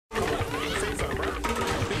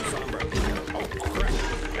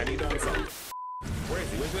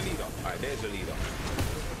the leader.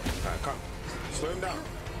 Alright, come. Slow him down.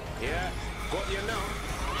 Yeah, got you now.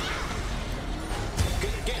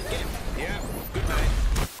 Get. Yeah, good night.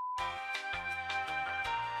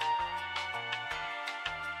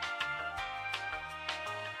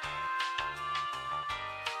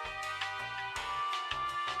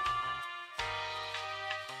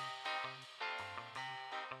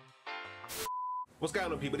 What's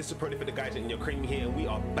going on, people? This is ProlificDaGaijin and your cream here, and we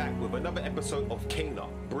are back with another episode of Kana,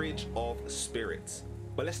 Bridge of Spirits.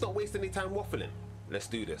 But let's not waste any time waffling. Let's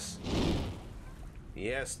do this.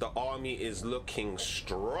 Yes, the army is looking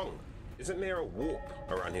strong. Isn't there a warp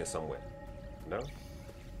around here somewhere? No?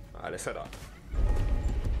 Alright, let's head up.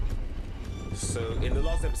 So in the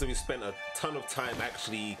last episode we spent a ton of time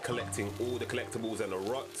actually collecting all the collectibles and the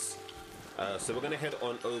rots. So we're gonna head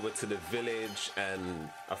on over to the village and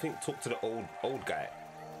I think talk to the old guy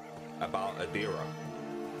about Adira.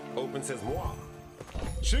 Open says moi.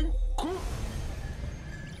 Shinku.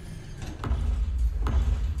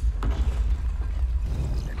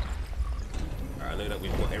 I know that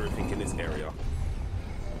we've got everything in this area.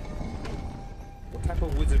 What type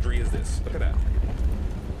of wizardry is this? Look at that.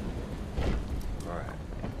 Alright.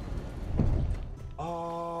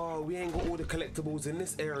 Oh, we ain't got all the collectibles in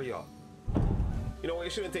this area. You know what,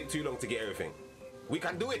 it shouldn't take too long to get everything. We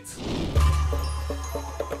can do it!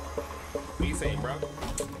 What are you saying, bro? Bro,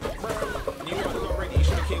 you are not ready. You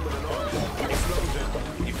should have came with an arm explosion.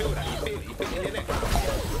 You feel that? You feel it? You feel it in your neck?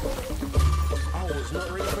 I was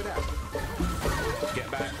not ready for that.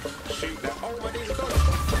 Get back, shoot that. Oh, my days are done.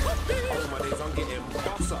 Oh, my days, I'm getting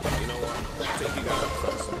boss up. You know what? I'll take you guys up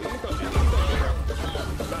first. You dodge it, bro.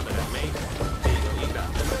 None of that, mate. There you go, eat that.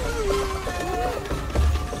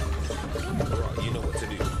 Right, you know what to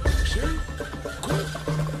do. Shoot. Good.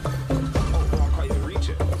 Oh, bro, I can't even reach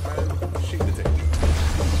it. Shoot the thing.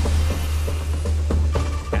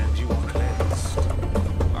 And you are cleansed.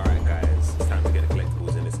 Alright, guys. It's time to get the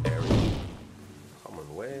collectibles in this area. Come on,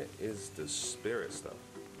 where is the spirit stuff?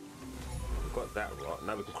 We've got that right.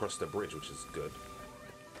 Now we can cross the bridge, which is good.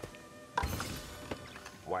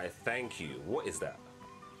 Why, thank you. What is that?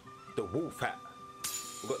 The wolf hat.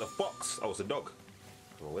 We've got the fox. Oh, it's a dog.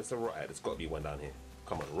 Well, where's the rot at? There's got to be one down here.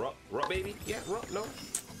 Come on, rot. Rot, baby. Yeah, rot. No.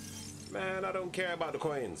 Man, I don't care about the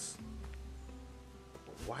coins.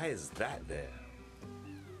 Why is that there?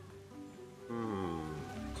 Come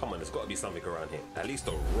on, there's got to be something around here. At least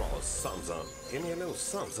a rot or something. Give me a little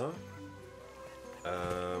something, huh?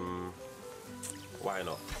 Why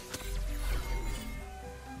not?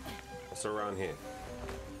 What's around here?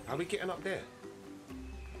 How are we getting up there?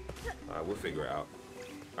 Alright, we'll figure it out.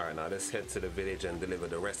 Alright, now let's head to the village and deliver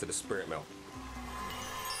the rest of the spirit mail.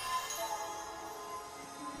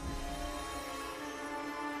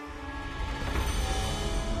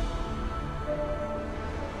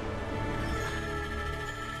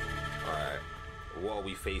 Alright, what are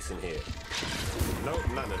we facing here? Nope,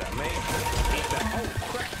 none of that, mate. Eat that. Oh,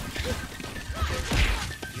 crap!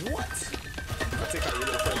 What? I'll take out your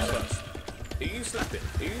little friend first. Are you slapping?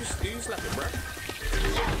 Are you slapping, bruh?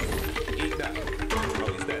 Eat that.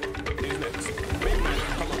 Oh, he's dead. Who's next? Big man,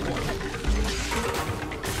 come on, boy.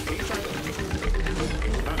 Are you trying to...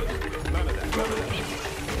 None of that. None of that.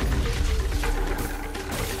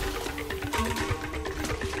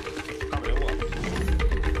 Come here, what?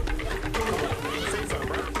 Come on. Say something,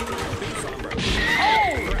 bro. Do something, bro. Oh!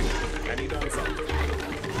 And he done something.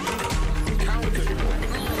 Counter.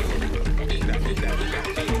 Eat that.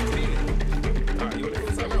 Alright, you want to do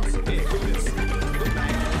something else? Yeah, do this. Good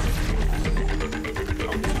night.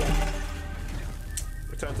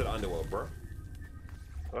 Return to the underworld, bro.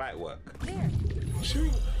 Light work. There.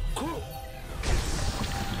 Shoot. Cool.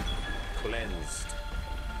 Cleansed.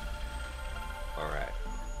 Alright.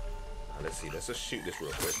 Now let's see. Let's just shoot this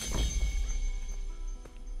real quick.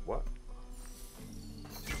 What?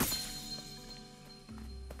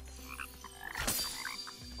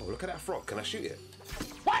 Oh, look at that frog. Can I shoot it?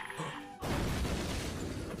 What?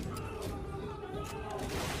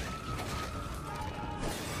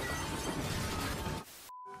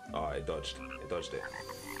 Oh, it dodged. It dodged it.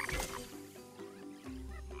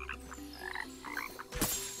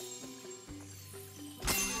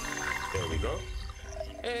 There we go.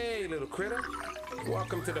 Hey, little critter.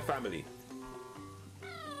 Welcome to the family.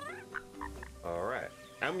 Alright.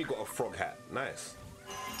 And we got a frog hat. Nice.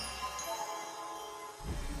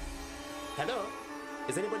 Hello?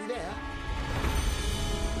 Is anybody there?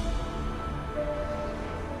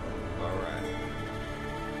 Alright.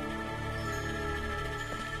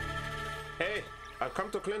 Hey, I've come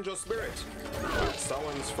to cleanse your spirit.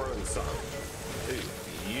 Someone's throwing some. Dude,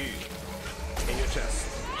 you. In your chest.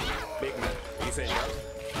 Big man. What are you saying, bro?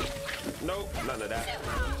 Nope, none of that.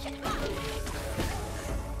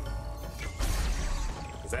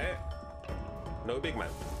 Is that it? No big man.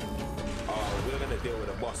 Oh, we're gonna deal with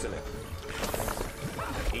a boss in it.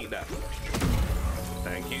 Eat that.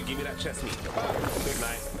 Thank you. Give me that chest meat. Oh, good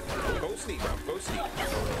night. Go sleep, bro. Go sleep.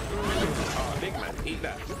 Oh, big man. Eat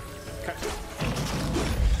that. Catch it.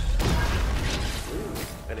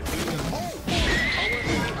 And if you... Oh!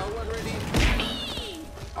 I wasn't ready.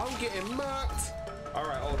 I'm getting murked.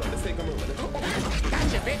 Alright, hold on. Let's take a moment.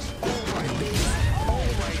 Gotcha, bitch. Oh my days. Oh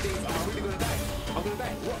my days. Am I really gonna die? I'm gonna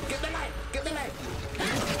die. What? Get the light. Get the light.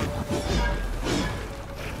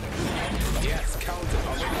 Yes, counted.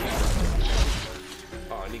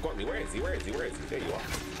 Oh, and he got me. Where is he? Where is he? Where is he? There you are.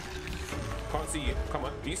 Can't see you. Come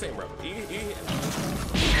on. You saying, bro? You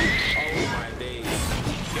oh my days.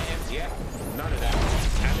 Yeah. None of that.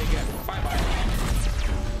 And again. Bye-bye.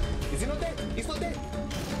 Is he not dead? He's not dead.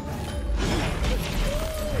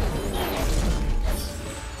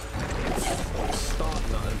 Start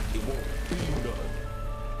nothing. It won't do nothing.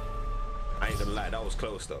 I ain't gonna lie. That was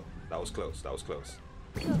close, though. That was close. That was close.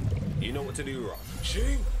 You know what to do, Rock.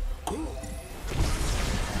 Ching. Cool.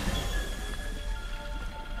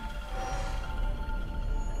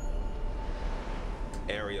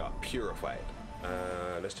 Area purified.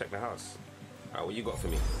 Let's check the house. Alright, what you got for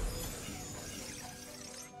me?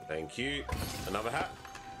 Thank you. Another hat?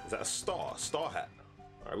 Is that a star? Star hat.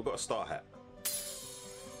 Alright, we got a star hat.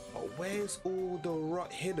 Oh, where's all the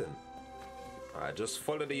rot hidden? Alright, just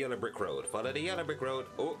follow the yellow brick road. Follow the yellow brick road.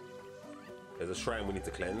 Oh, there's a shrine we need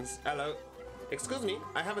to cleanse. Hello. Excuse me,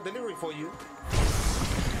 I have a delivery for you.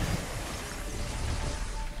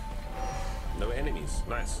 No enemies.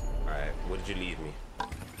 Nice. Alright, what did you leave me?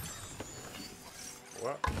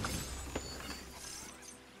 What?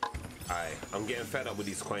 Alright, I'm getting fed up with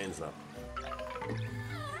these coins now.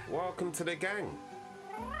 Welcome to the gang.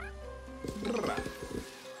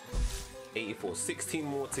 84, 16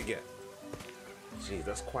 more to get. Jeez,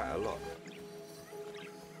 that's quite a lot.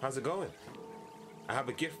 How's it going? I have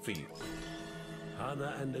a gift for you.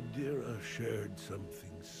 Hana and Adira shared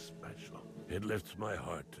something special. It lifts my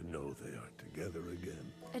heart to know they are together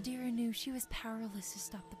again. Adira knew she was powerless to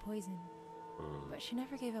stop the poison. But she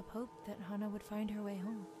never gave up hope that Hana would find her way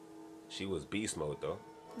home. She was beast mode though.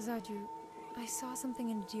 Zaju, I saw something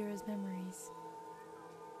in Adira's memories.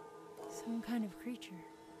 Some kind of creature.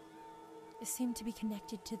 It seemed to be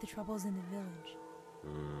connected to the troubles in the village.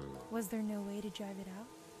 Was there no way to drive it out?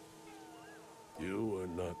 You are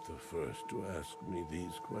not the first to ask me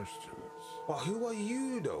these questions. Well, who are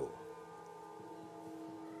you though?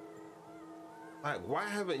 Like, why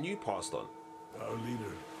haven't you passed on? Our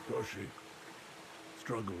leader, Toshi,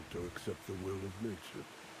 struggled to accept the will of nature.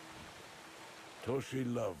 Toshi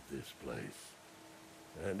loved this place,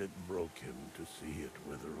 and it broke him to see it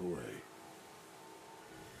wither away.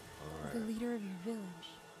 The leader of your village.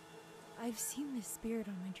 I've seen this spirit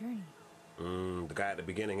on my journey. The guy at the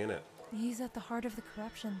beginning, innit? He's at the heart of the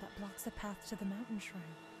corruption that blocks the path to the mountain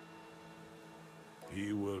shrine.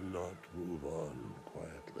 He will not move on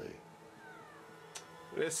quietly.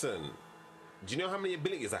 Listen, do you know how many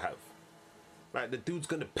abilities I have? Like, the dude's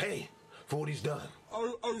gonna pay for what he's done.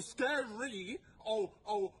 Oh, scary. Oh,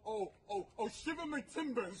 shiver my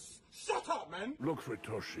timbers. Shut up, man. Look for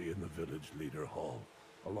Toshi in the village leader hall,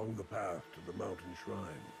 along the path to the mountain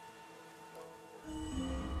shrine.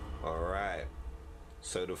 Alright,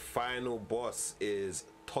 so the final boss is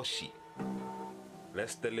Toshi.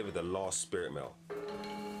 Let's deliver the last spirit mail.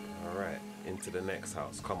 Alright, into the next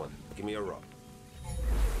house. Come on, give me a rock.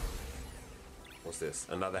 What's this?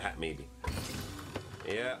 Another hat maybe.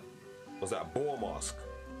 Yeah. Was that a boar mask?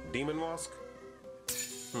 Demon mask?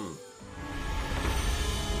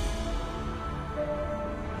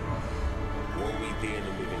 What are we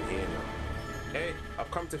dealing with in here now? Hey, I've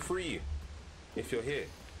come to free you. If you're here.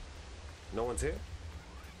 No one's here?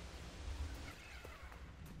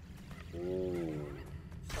 Ooh.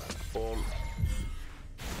 Boom.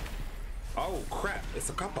 Oh crap, it's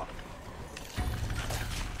a copper.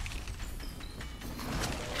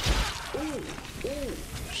 Ooh.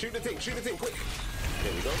 Shoot the thing, quick.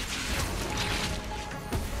 There we go.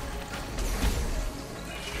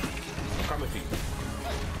 I'm coming for you.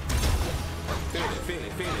 Feel it. I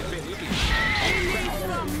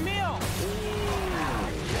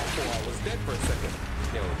thought I was dead for a second.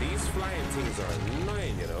 Yo, these flying things are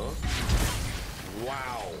annoying, you know?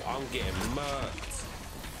 Wow, I'm getting murked.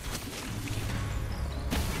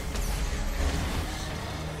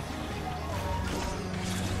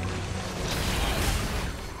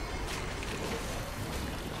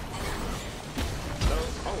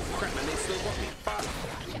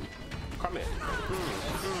 Come here.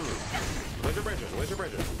 Where's your brethren? Where's your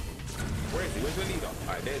brethren? Where is he? Where's your leader?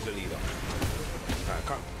 Alright, there's your leader. Alright,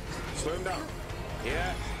 come. Slow him down.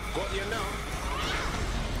 Yeah, got you now.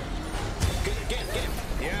 Get him.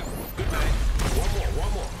 Yeah, good night.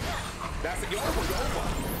 One more. That's it. You're over.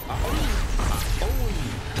 I own you.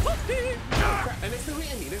 Oh, crap. And they're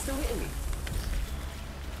still hitting me.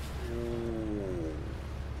 Ooh.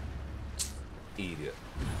 Idiot.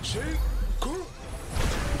 Shake. Cool.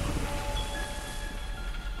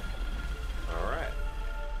 Alright.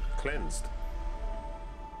 Cleansed.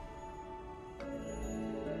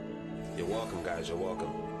 You're welcome, guys. You're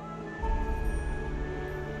welcome.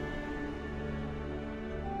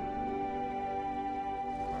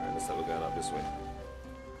 Alright, looks like we're going up this way.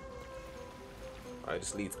 Alright,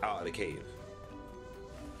 this leads out of the cave.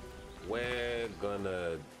 We're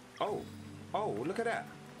gonna... Oh, look at that.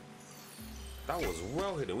 That was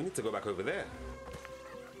well hidden. We need to go back over there.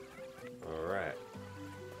 Alright.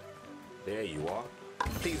 There you are.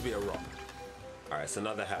 Please be a rock. Alright, it's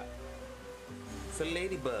another hat. It's a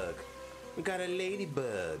ladybug. We got a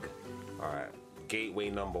ladybug. Alright,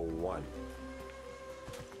 gateway number 1.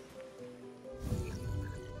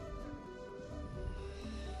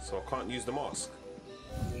 So I can't use the mask.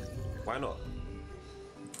 Why not?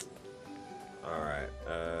 Alright,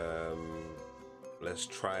 let's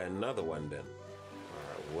try another one then.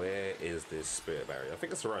 Alright, where is this spirit barrier? I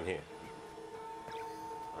think it's around here.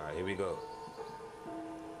 Alright, here we go.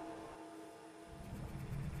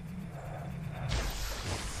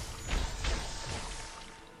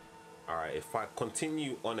 Alright, if I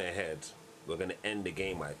continue on ahead, we're gonna end the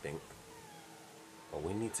game, I think. But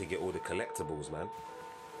we need to get all the collectibles, man.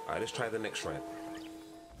 Alright, let's try the next shrine.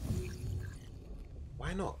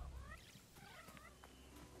 Why not?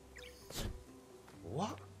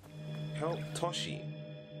 What? Help Toshi.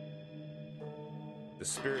 The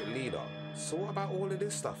spirit leader. So what about all of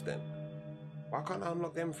this stuff then? Why can't I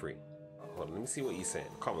unlock them free? Hold on, let me see what he's saying.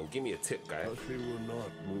 Come on, give me a tip, guy. Toshi will not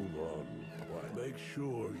move on. Why? Make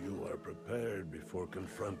sure you are prepared before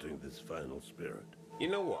confronting this final spirit. You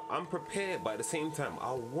know what? I'm prepared, but at the same time,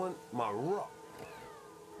 I want my rock.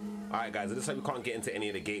 Alright guys, it looks like we can't get into any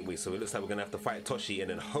of the gateways, so it looks like we're gonna have to fight Toshi and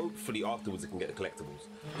then hopefully afterwards we can get the collectibles.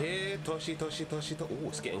 Here, Toshi. Oh,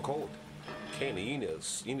 it's getting cold. Kana, you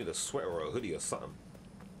need a sweater or a hoodie or something.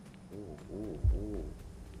 Ooh.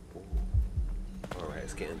 Alright,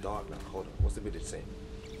 it's getting dark now. Hold on, what's the village saying?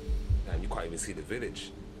 Damn, you can't even see the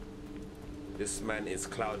village. This man is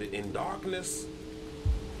clouded in darkness.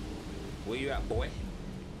 Where you at, boy?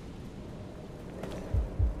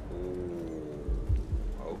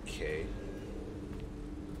 Okay.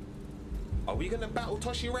 Are we gonna battle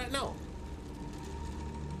Toshi right now?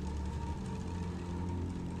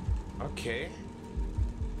 Okay.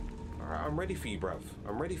 Alright, I'm ready for you, bruv.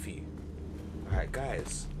 I'm ready for you. Alright,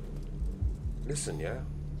 guys. Listen, yeah?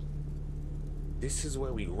 This is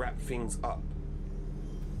where we wrap things up.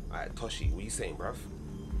 Alright, Toshi, what you saying, bruv?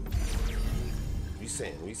 What you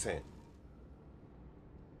saying?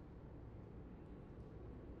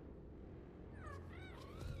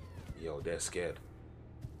 Yo, they're scared.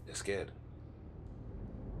 They're scared.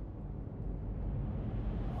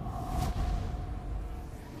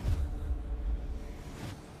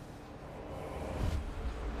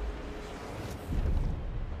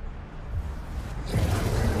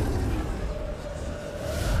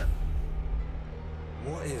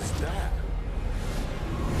 What is that?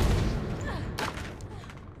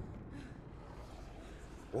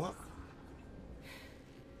 What?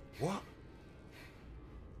 What?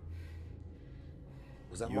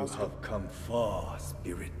 Was that You monster? have come far,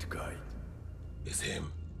 spirit guide. It's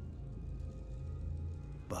him.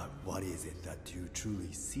 But what is it that you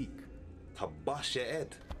truly seek? To bust your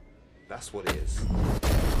head. That's what it is.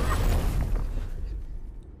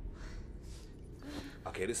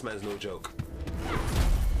 Okay, this man's no joke.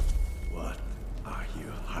 What are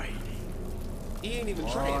you hiding? He ain't even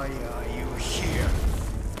Why trying. are you here?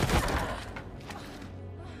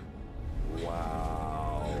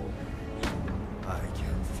 Wow. I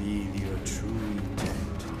can feel your true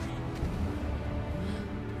intent.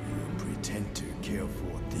 You pretend to care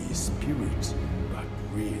for these spirits, but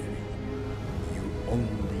really, you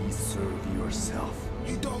only serve yourself.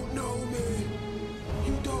 You don't know me.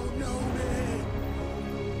 You don't know me.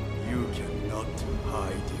 You cannot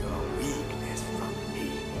hide your weakness from me.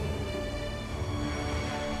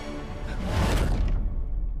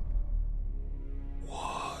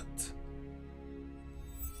 What?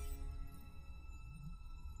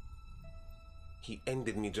 He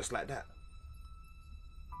ended me just like that.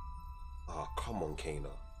 Oh, come on, Kana.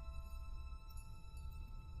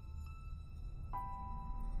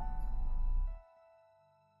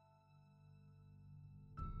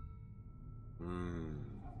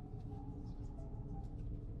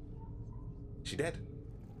 She dead.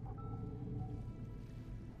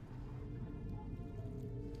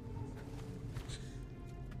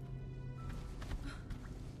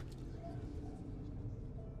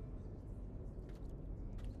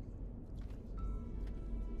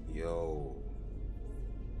 Yo.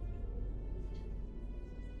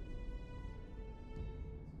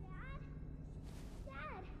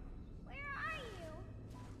 Dad, where are you?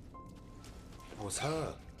 It was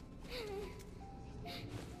her. You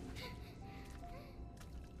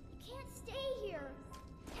can't stay here.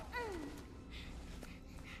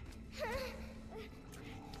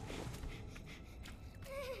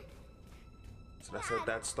 So that's her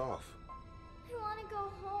dad's staff. I want to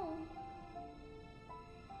go home.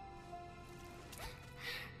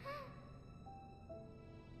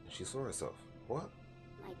 She saw herself. What?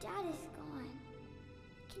 My dad is gone.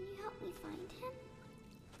 Can you help me find him?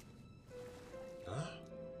 Huh?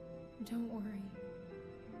 Don't worry.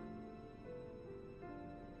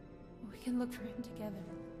 We can look for him together.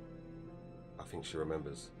 I think she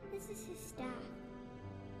remembers. This is his staff.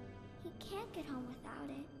 He can't get home without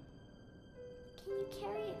it. Can you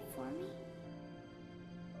carry it for me?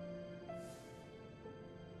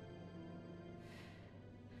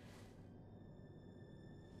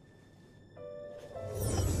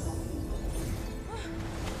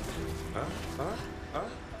 Huh?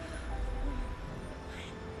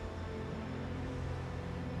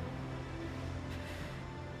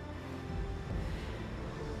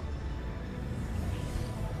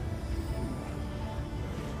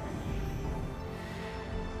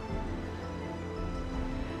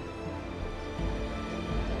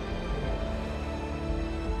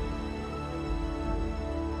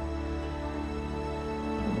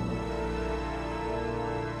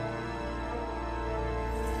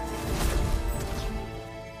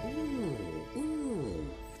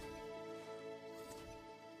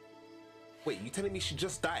 Wait, you telling me she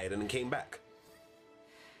just died and then came back?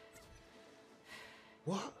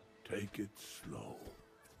 What? Take it slow.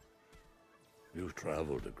 You've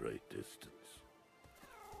traveled a great distance.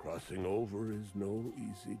 Crossing over is no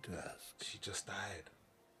easy task. She just died.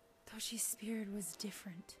 Toshi's spirit was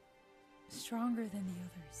different, stronger than the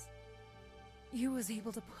others. He was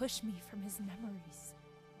able to push me from his memories.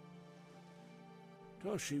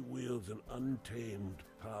 Toshi wields an untamed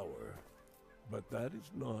power, but that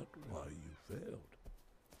is not why you failed.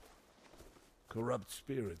 Corrupt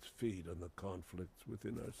spirits feed on the conflicts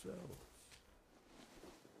within ourselves.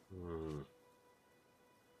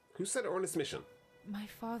 Who sent her on this mission? My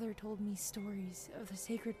father told me stories of the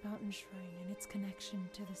sacred mountain shrine and its connection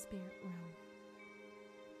to the spirit realm.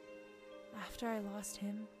 After I lost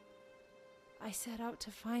him, I set out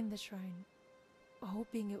to find the shrine,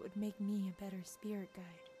 hoping it would make me a better spirit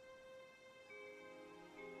guide.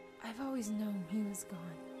 I've always known he was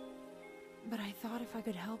gone, but I thought if I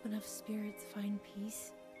could help enough spirits find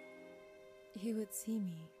peace, he would see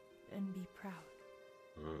me and be proud.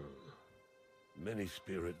 Many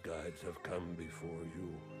spirit guides have come before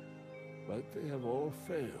you, but they have all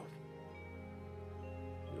failed.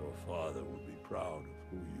 Your father would be proud of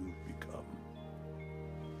who you've become.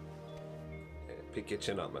 Yeah, pick your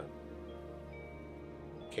chin up, man.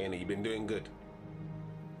 Kenny, you've been doing good.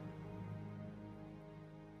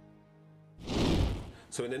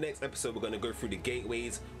 So in the next episode, we're going to go through the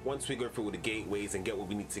gateways. Once we go through all the gateways and get what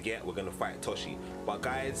we need to get, we're going to fight Toshi. But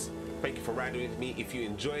guys, thank you for riding with me. If you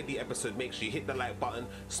enjoyed the episode, make sure you hit the like button,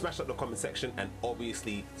 smash up the comment section, and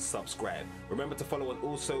obviously subscribe. Remember to follow on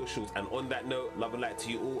all socials. And on that note, love and light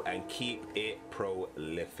to you all, and keep it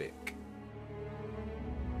prolific.